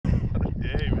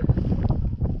day, man.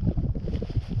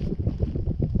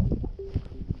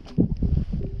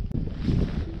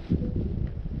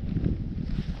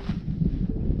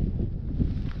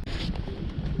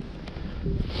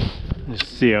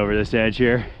 Just see over this edge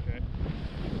here. Okay.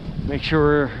 Make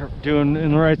sure we're doing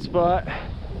in the right spot.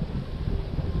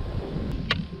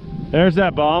 There's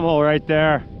that bomb hole right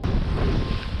there.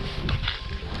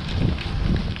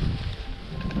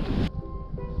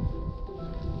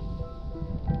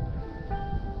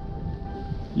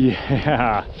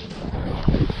 Yeah.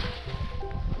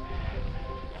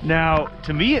 Now,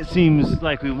 to me, it seems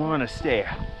like we want to stay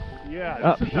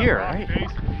up here, right?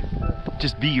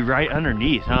 Just be right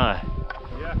underneath, huh?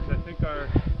 Yeah, because I think our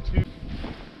two...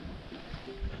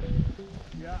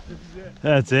 Yeah, this is it.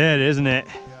 That's it, isn't it?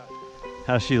 Yeah.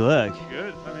 How's she look?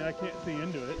 Good. I mean, I can't see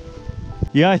into it.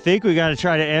 Yeah, I think we got to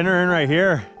try to enter in right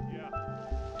here. Yeah.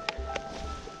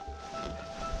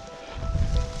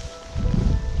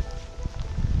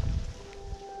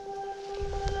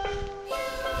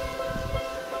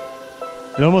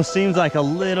 It almost seems like a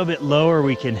little bit lower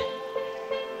we could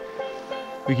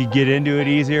get into it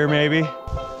easier, maybe.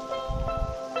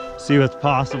 See what's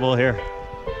possible here.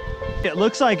 It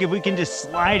looks like if we can just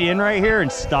slide in right here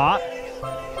and stop,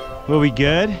 we'll be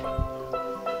good.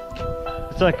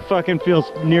 It's like fucking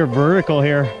feels near vertical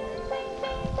here.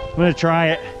 I'm gonna try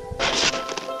it.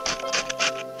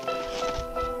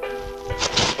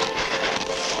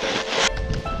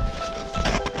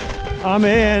 I'm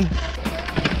in.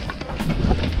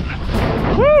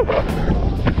 Woo!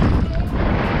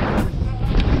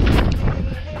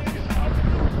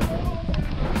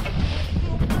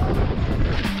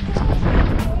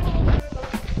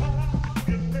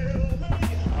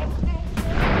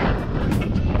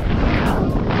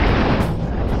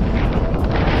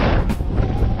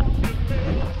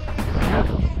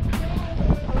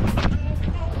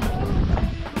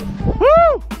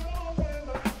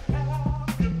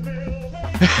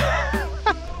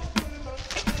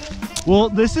 Well,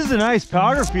 this is a nice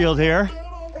powder field here,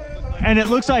 and it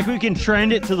looks like we can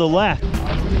trend it to the left.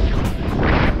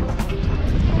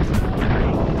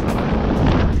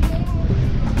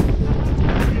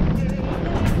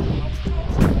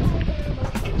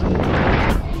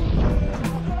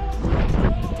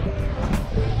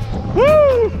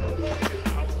 Woo!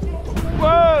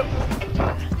 Whoa!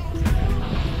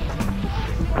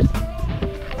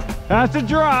 That's a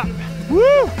drop.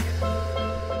 Woo!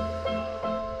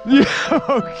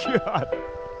 Oh God.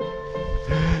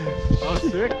 Oh,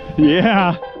 sick.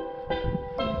 Yeah.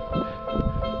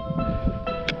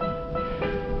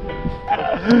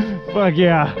 Fuck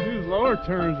yeah. These lower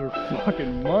turns are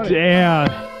fucking money. Damn.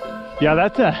 Yeah,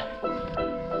 that's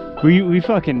a... We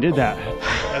fucking did that.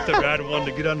 That's a bad one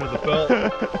to get under the belt.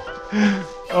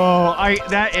 Oh,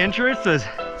 that entrance is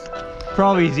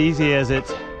probably as easy as it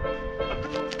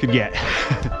could get.